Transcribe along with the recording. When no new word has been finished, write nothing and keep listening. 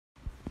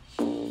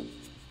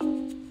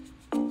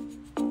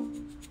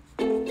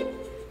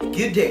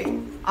Good day.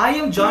 I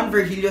am John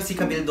Virgilio C.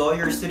 Cabildo,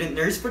 your student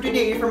nurse for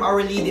today from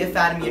Our Lady of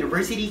Fatima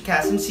University,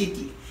 Quezon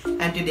City.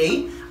 And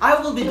today, I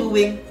will be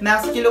doing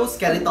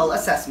musculoskeletal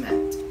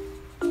assessment.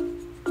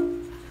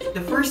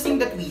 The first thing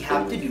that we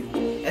have to do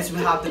is we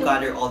have to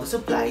gather all the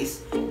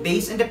supplies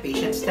based on the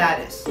patient's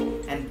status.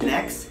 And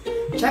next,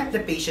 check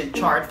the patient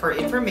chart for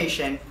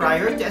information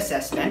prior to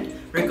assessment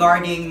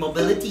regarding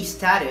mobility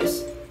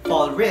status,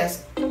 fall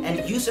risk,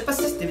 and use of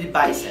assistive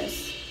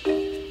devices.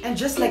 And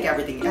just like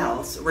everything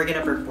else, we're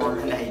gonna perform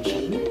an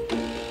hygiene,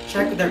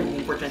 check the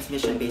room for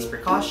transmission-based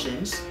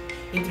precautions,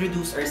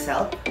 introduce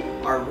ourselves,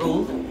 our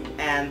role,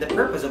 and the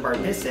purpose of our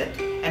visit,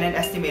 and an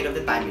estimate of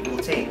the time it will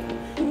take.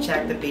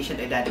 Check the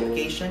patient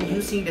identification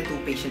using the two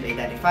patient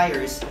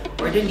identifiers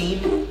or the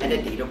name and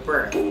the date of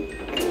birth.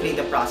 Explain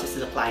the process to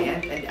the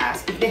client and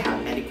ask if they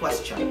have any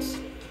questions.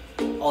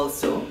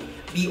 Also,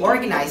 be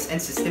organized and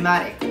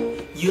systematic.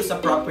 Use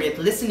appropriate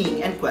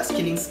listening and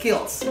questioning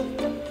skills.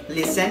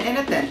 Listen and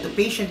attend to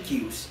patient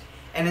cues,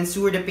 and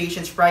ensure the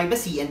patient's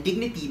privacy and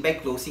dignity by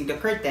closing the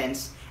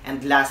curtains.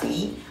 And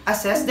lastly,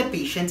 assess the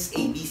patient's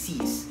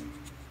ABCs.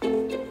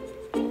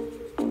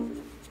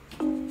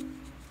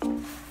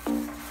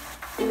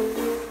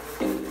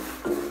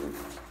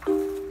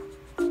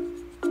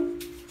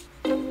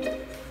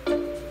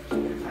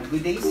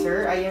 Good day,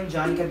 sir. I am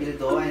John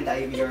Cabildo and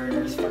I am your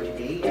nurse for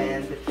today.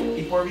 And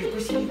before we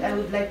proceed, I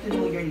would like to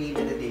know your name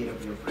and the date of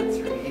your birth,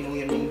 sir. May I know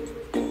your name?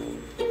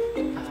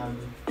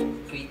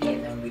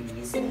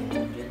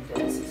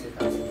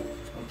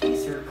 Okay,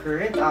 Sir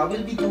Kurt,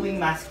 we'll be doing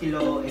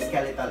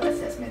musculoskeletal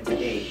assessment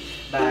today.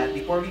 But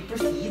before we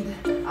proceed,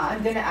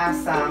 I'm gonna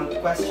ask some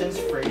questions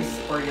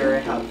first for your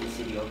health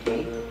history,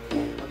 okay?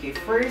 Okay,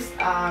 first,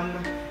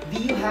 do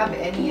you have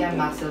any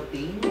muscle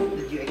pain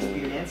that you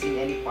experience in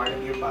any part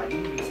of your body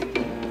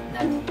recently?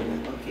 Nothing.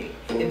 Okay.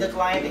 If the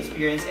client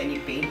experienced any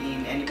pain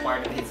in any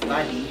part of his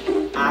body,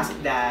 ask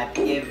that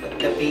if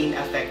the pain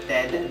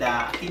affected the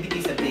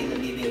activities of daily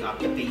living of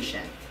the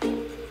patient.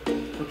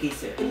 Okay,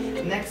 sir.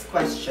 Next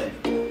question.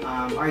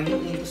 Are you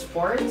into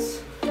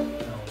sports?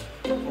 No.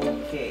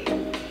 Okay.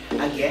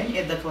 Again,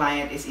 if the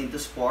client is into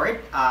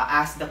sport,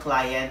 ask the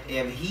client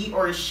if he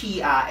or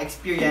she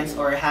experienced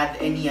or had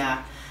any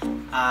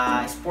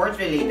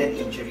sport-related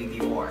injury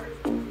before.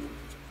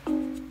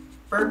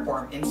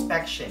 Perform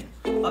inspection.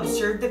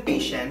 Observe the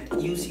patient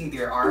using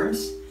their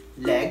arms,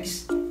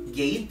 legs,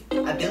 gait,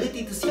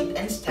 ability to sit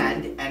and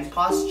stand, and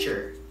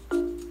posture.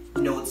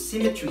 Note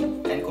symmetry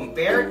and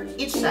compare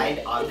each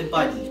side of the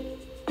body.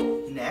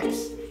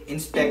 Next,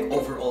 inspect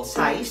overall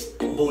size,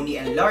 bony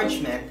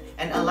enlargement,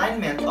 and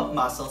alignment of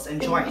muscles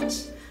and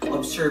joints.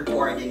 Observe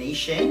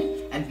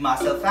coordination and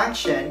muscle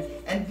function,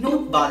 and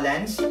note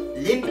balance,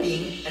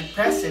 limping, and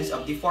presence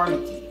of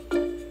deformity.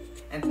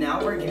 And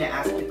now we're gonna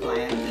ask the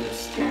client to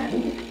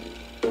stand.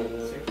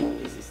 Sir,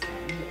 please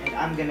stand. And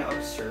I'm gonna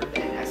observe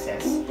and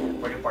assess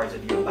for the parts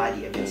of your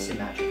body if it's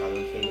symmetrical,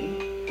 okay?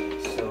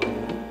 So,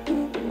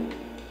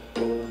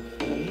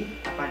 okay.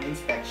 Upon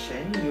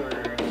inspection, your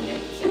neck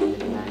is at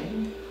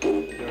midline.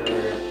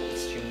 Your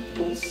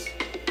extremities,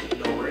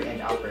 lower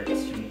and upper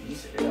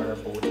extremities are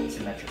both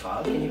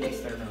symmetrical. Can you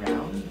please turn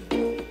around?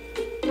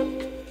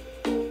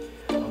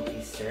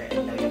 Okay, sir.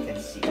 And now you can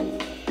see.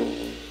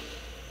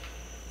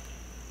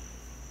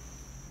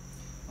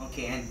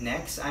 Okay, and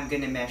next, I'm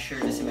gonna measure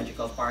the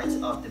symmetrical parts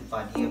of the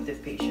body of the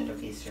patient.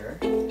 Okay, sir?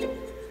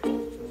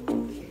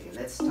 Okay,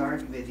 let's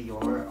start with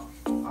your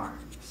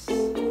arms.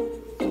 Okay,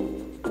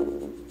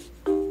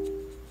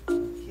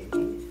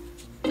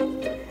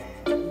 your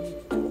hand.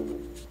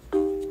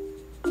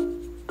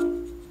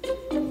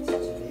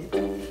 Let's do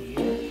it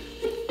here.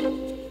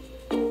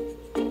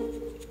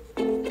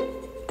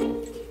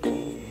 Okay,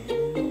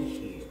 and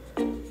here.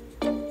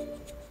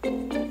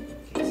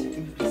 Okay, so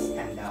can you please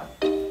stand up?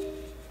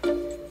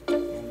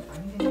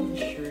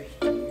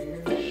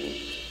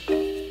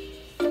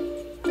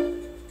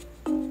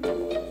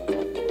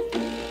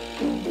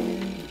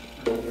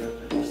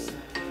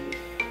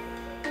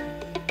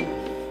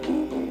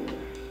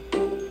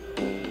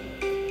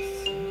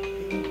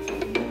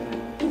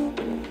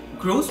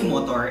 Gross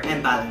motor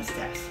and balance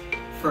test.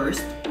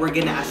 First, we're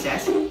gonna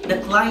assess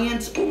the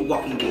client's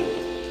walking gait.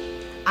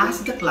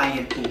 Ask the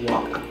client to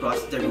walk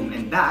across the room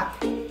and back,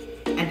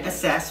 and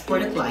assess for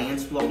the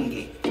client's walking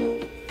gait.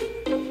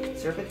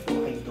 Sir, pwede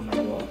po kayo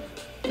tumayo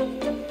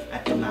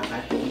at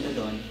tumakat punta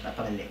doon,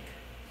 papabalik.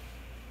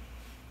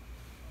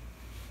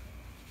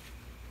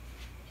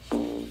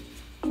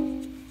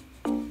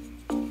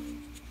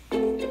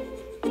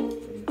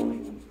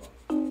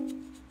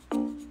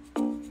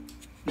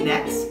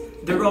 Next,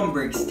 the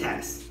Romberg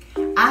Test.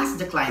 Ask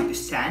the client to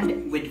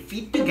stand with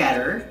feet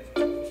together,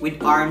 with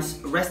arms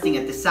resting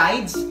at the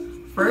sides,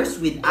 first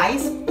with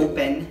eyes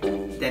open,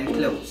 then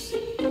close.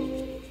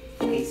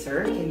 Okay,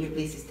 sir, can you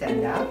please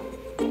stand up?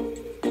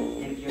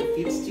 And your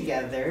feet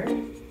together,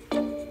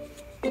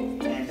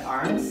 and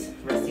arms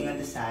resting on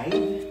the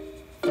side,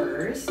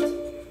 first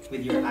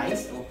with your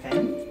eyes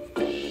open.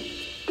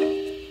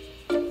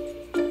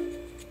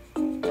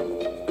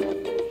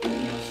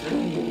 Now, sir,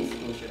 can you please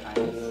close your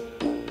eyes?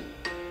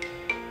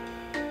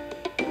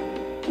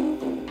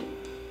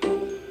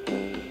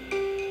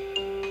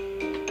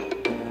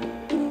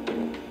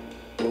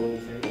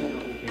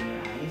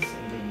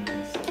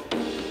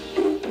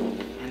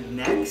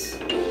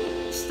 Next,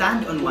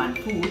 stand on one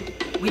foot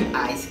with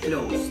eyes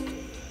closed.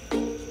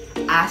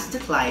 Ask the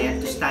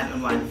client to stand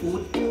on one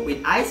foot with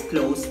eyes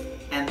closed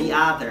and the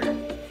other.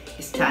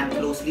 Stand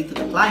closely to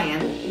the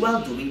client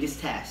while doing this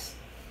test.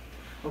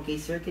 Okay,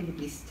 sir, can you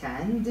please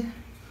stand?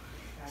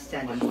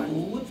 Stand on one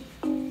foot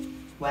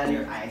while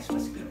your eyes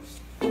was closed.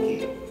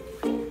 Okay.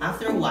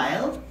 After a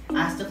while,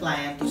 ask the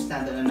client to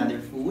stand on another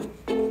foot,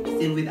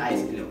 still with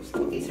eyes closed.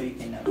 Okay, so you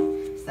can now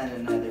stand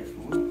on another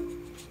foot.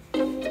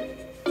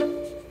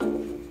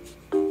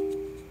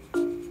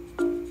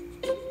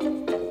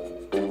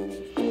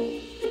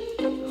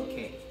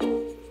 Okay.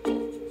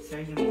 Sir,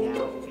 you may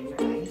now open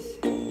your eyes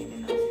and you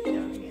can now sit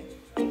down again.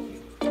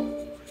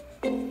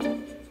 Thank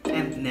you.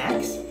 And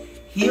next,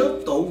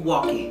 heel-toe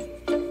walking.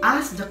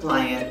 Ask the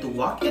client to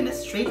walk in a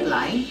straight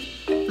line,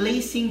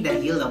 placing the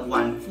heel of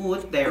one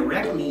foot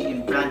directly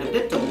in front of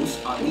the toes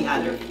of the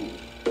other foot.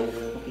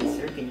 Okay,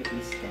 sir, can you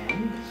please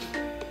stand?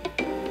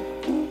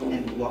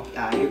 And walk.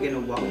 You're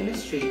gonna walk in a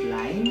straight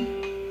line,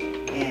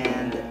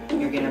 and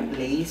you're gonna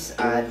place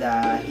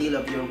the heel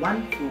of your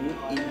one foot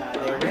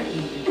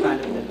directly in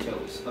front of the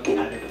toes of the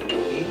other foot.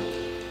 Okay,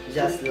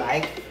 just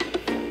like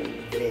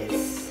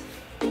this.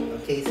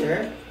 Okay,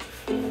 sir.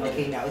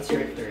 Okay, now it's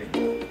your turn.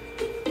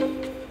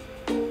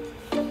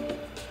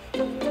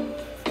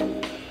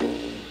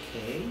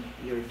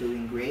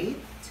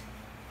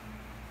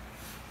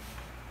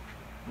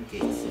 Okay,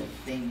 so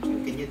thank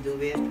you. Can you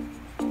do it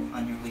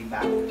on your way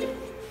back?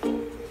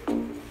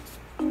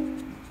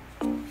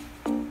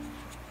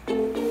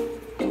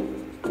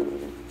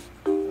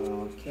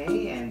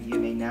 Okay, and you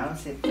may now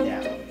sit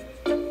down.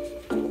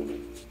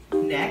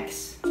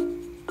 Next,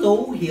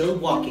 toe heel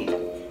walking.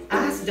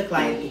 Ask the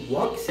client to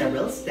walk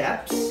several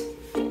steps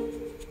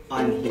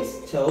on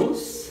his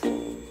toes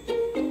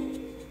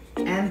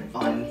and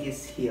on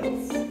his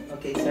heels.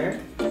 Okay, sir?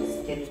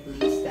 Can you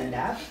please stand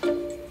up?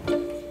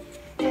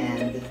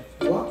 And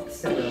walk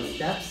several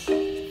steps.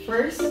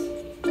 First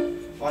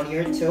on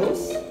your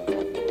toes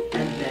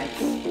and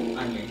next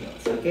on your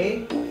heels.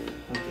 Okay?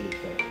 Okay,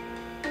 good.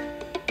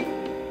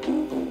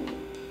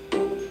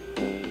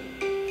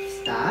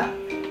 Stop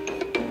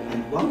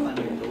and walk on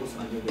your toes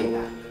on your way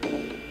back.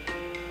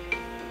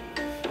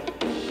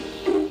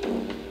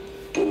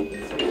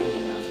 Okay, so you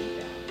now sit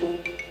down.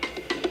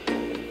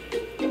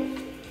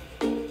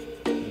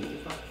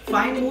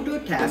 Fine motor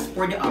test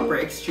for the upper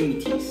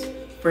extremities.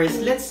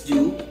 First, let's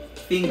do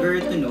finger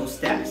to nose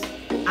test.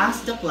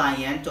 Ask the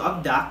client to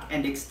abduct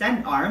and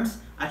extend arms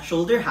at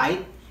shoulder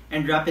height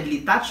and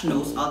rapidly touch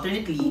nose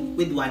alternately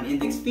with one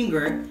index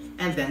finger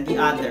and then the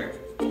other.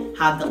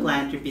 Have the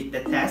client repeat the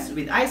test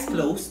with eyes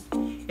closed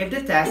if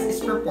the test is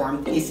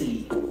performed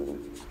easily.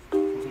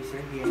 Okay,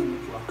 sir, here you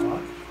walk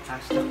out.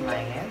 Ask the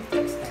client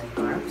to extend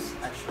arms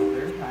at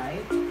shoulder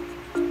height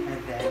and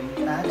then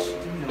touch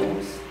the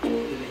nose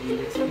with the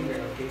index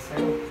finger. Okay, sir?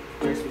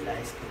 First with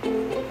eyes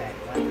closed. Okay,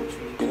 1, 2,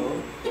 3, go.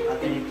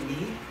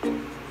 Alternately,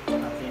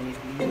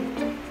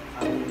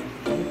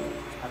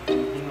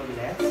 or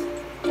less.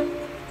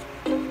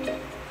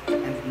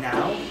 And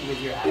now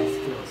with your eyes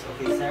closed.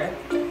 Okay, sir?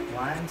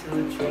 1,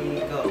 2,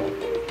 3, go.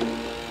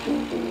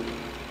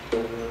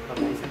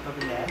 Pabilis and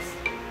pabilis.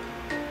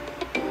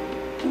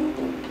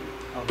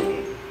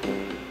 Okay.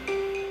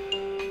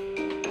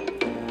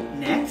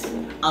 Next,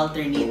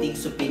 alternating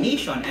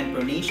supination and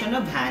pronation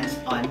of hands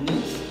on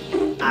knees.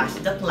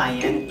 Ask the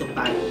client to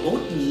pat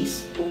both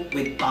knees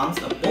with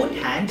palms of both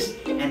hands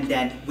and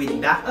then with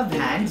back of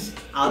hands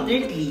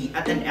alternately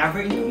at an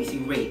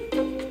ever-increasing rate.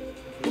 Okay,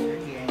 sir,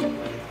 again, you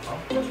put it up,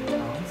 put your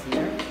palms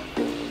here,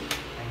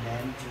 and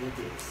then do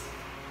this.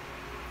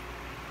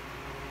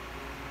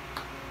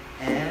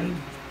 And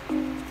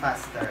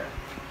faster.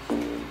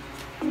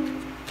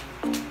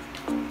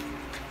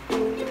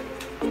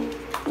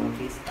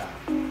 Okay, stop.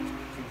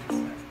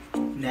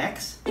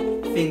 Next,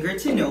 finger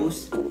to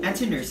nose and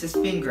to nurse's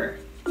finger.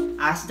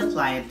 Ask the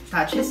client to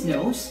touch his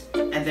nose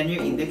and then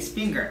your index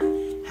finger,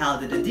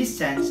 held at a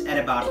distance at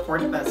about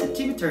 45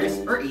 centimeters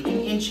or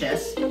 18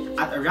 inches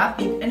at a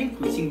rapid and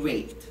increasing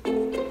rate.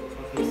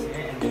 Okay, sir,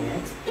 and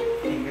next,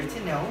 finger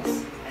to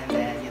nose, and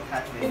then you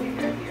touch my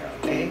finger here,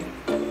 okay?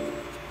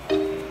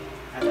 Okay,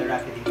 at a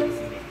rapid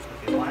increasing rate.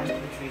 Okay, 1, 2,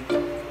 3, go.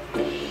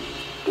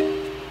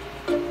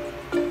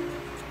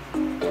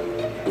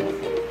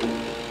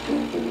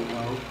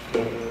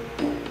 Okay.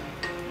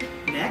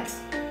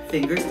 Next,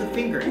 fingers to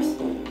fingers.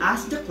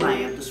 Ask the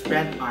client to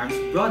spread arms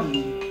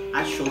broadly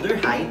at shoulder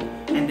height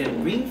and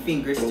then bring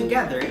fingers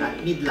together at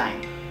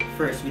midline.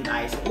 First with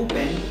eyes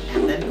open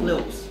and then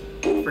close.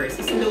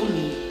 First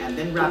slowly and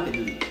then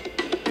rapidly.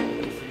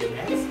 Okay, so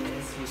next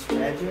is you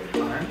spread your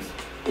arms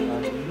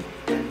broadly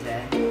and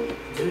then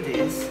do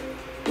this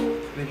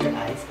with your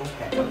eyes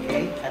open,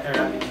 okay? At a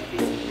rapid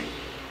increasing rate.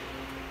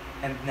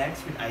 And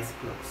next with eyes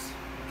closed,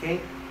 okay?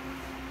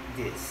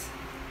 This.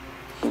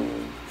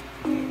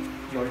 Okay,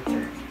 your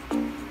turn.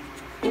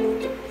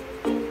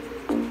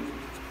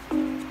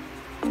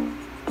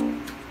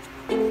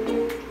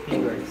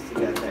 Fingers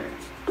together.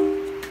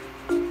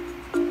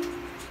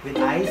 With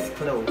eyes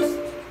closed.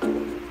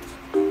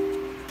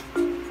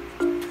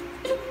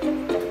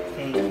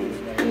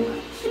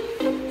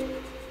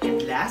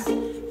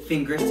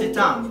 fingers to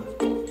thumb.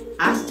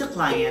 Ask the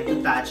client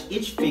to touch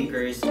each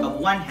fingers of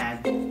one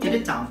hand to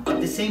the thumb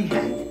of the same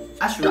hand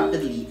as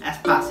rapidly as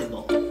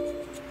possible.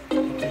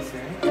 Okay,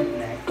 sir. And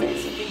next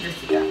is fingers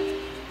to thumb.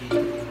 You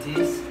do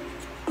this.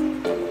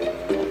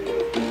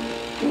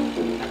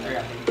 After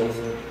rapidly,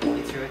 so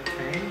it's your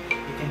turn.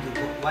 You can do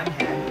both one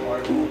hand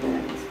or both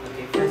hands.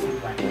 Okay, first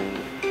with one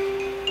hand.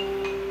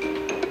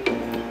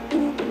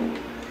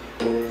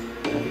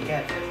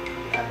 Together with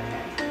the other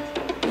hand.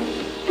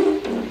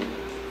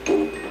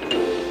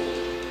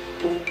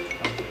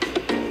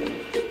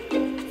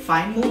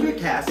 Fine motor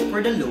test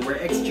for the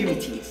lower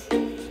extremities.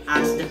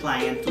 Ask the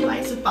client to lie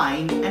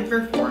supine and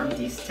perform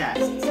these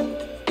tests.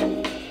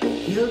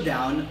 Heel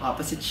down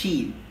opposite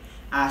shin.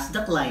 Ask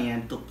the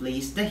client to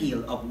place the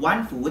heel of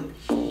one foot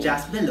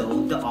just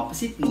below the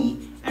opposite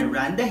knee and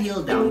run the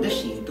heel down the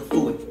shin to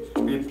foot.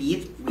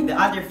 Repeat with the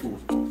other foot.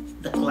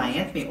 The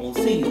client may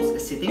also use a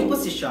sitting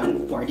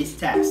position for this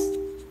test.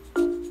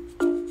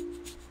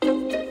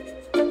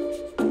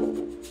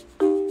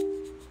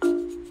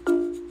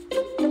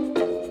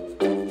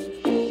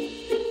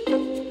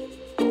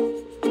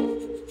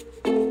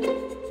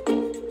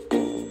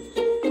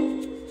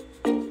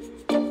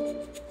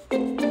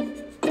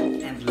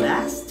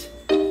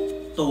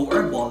 Toe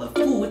or ball of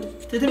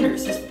foot to the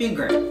nurse's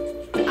finger.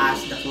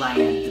 Ask the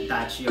client to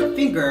touch your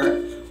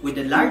finger with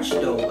the large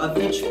toe of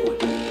each foot.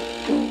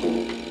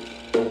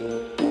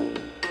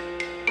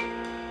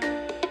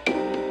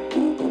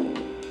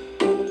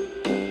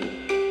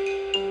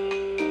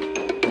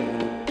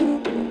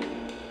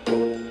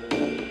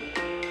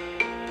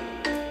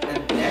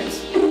 And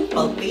next,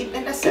 palpate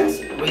and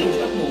assess range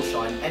of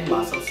motion and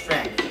muscle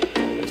strength.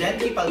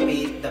 Gently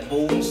palpate the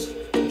bones,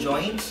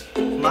 joints,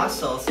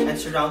 muscles, and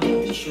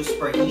surrounding tissues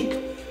for heat,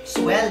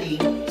 swelling,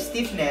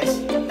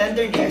 stiffness,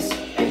 tenderness,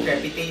 and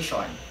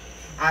crepitation.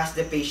 Ask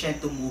the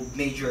patient to move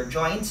major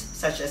joints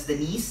such as the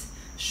knees,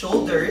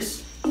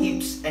 shoulders,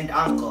 hips, and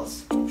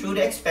ankles through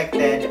the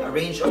expected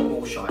range of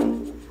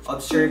motion.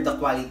 Observe the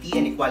quality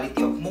and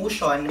equality of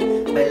motion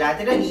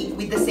bilaterally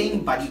with the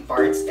same body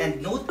parts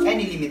and note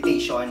any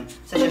limitation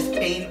such as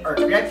pain or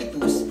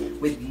crepitus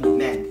with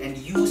movement, and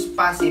use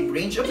passive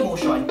range of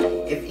motion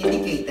if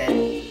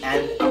indicated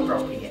and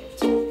appropriate.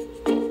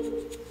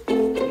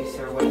 Okay,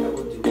 sir, what I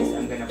will do is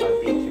I'm gonna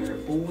palpate your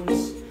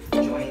bones,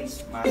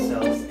 joints,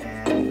 muscles,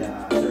 and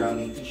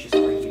surrounding tissues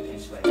for heat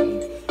and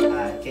swelling.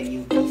 Can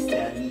you please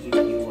tell me if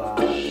you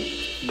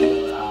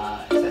feel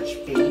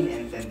such pain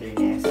and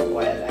tenderness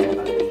while I'm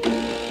palpating?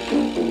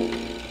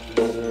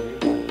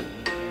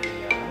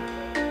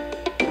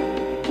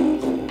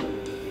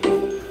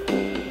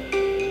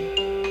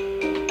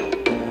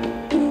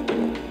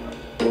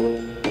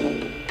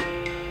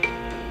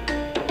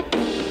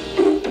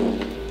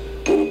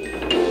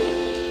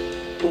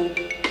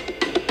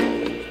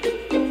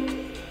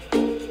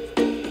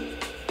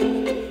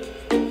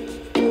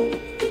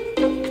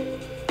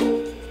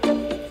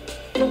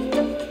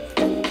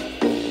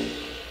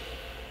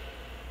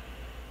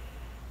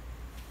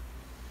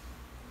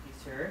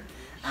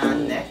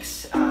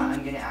 Next,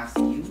 I'm gonna ask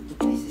you to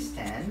please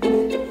stand,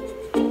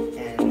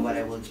 and what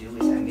I will do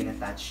is I'm gonna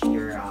touch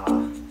your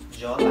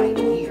jawline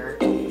here,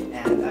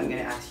 and I'm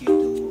gonna ask you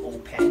to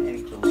open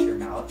and close your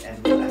mouth,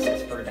 and we'll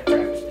assess for the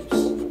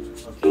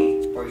crepitus,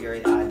 okay, for your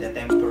the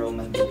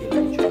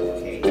temporomandibular joint,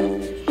 okay.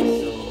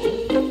 So,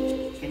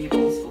 can you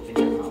please open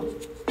your mouth,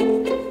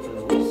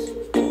 close,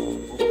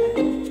 open,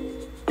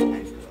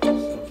 and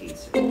close. Okay,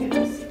 so you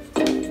can sit.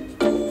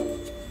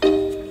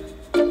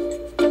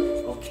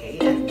 Okay,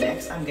 and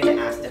next I'm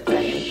gonna ask the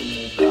client to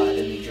move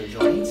the major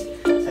joints,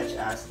 such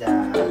as the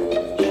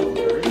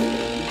shoulders,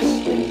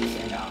 the knees,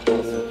 and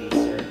ankles. Okay,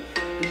 sir.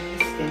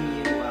 Please, can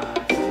you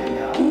stand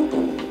up?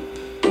 And can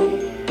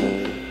you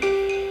please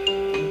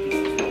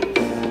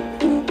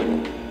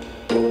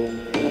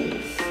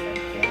close?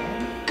 Again.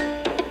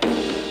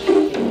 Can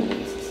you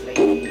please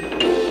slightly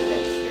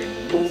flex your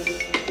knees?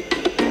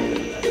 And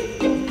the other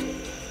knee.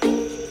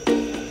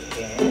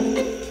 Again.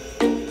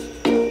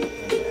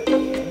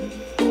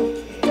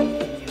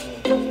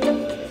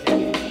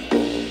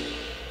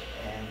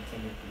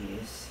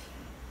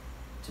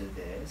 To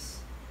this.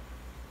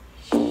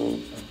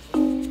 Okay,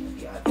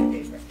 the other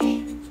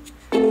direction.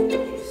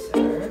 Okay,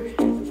 sir.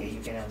 Okay,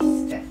 you can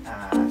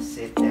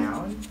sit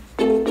down.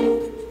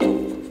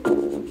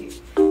 Okay,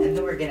 and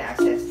then we're gonna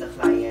access the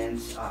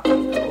client's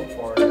ankle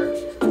for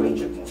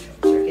range of motion.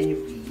 Sir, can you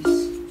please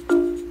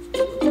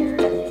put your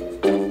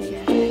hand, and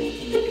can you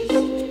please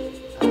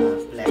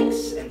flex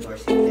and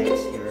dorsiflex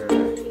your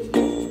feet?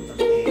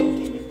 Okay, can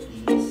you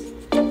please?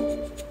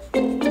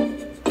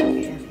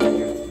 Okay, and then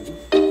your foot.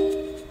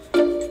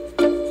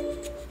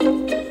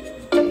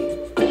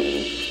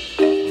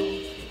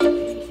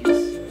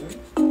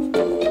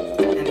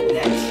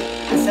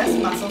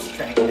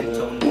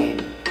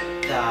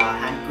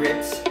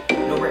 Grips,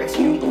 lower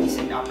extremities,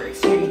 and upper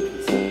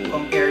extremities.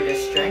 Compare the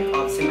strength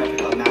of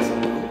symmetrical muscle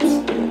groups.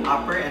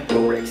 Upper and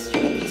lower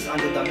extremities on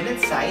the dominant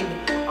side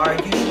are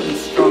usually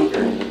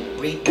stronger.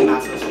 Rate the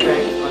muscle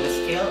strength on a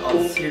scale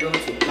of 0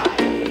 to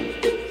 5.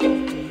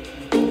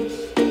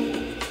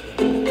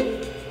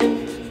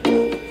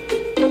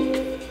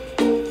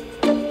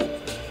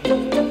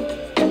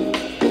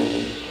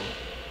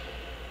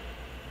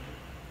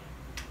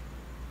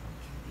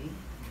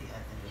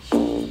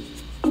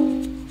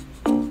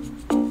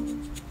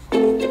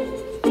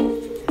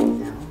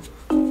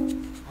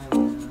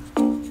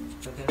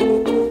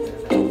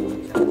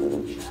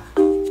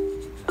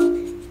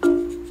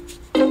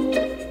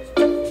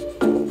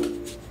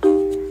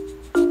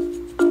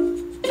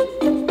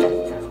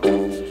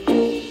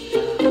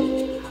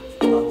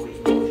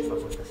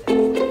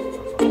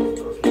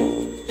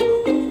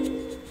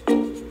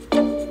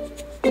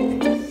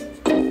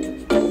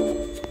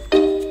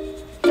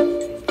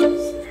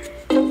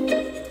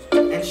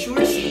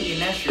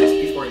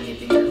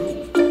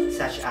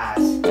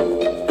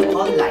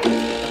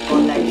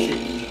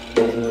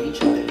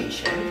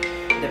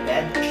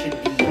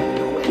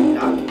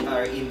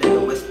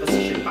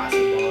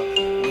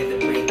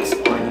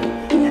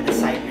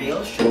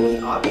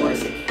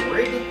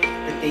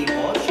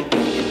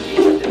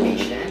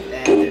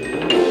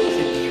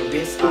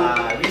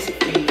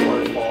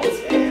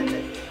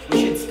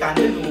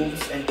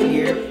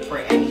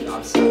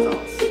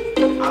 obstacles.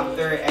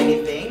 After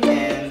anything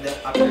and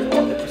after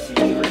all the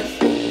procedures,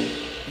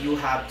 you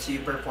have to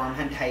perform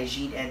hand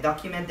hygiene and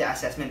document the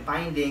assessment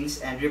findings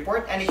and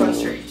report any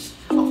concerns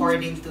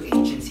according to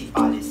agency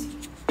policy.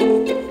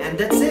 And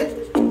that's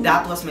it.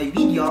 That was my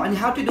video on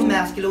how to do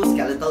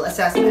musculoskeletal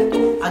assessment.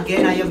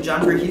 Again, I am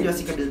John Virgilio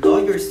C.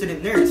 Cabildo, your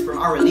student nurse from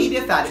Our Lady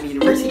of Fatima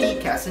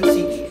University, Quezon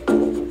City.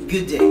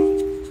 Good day.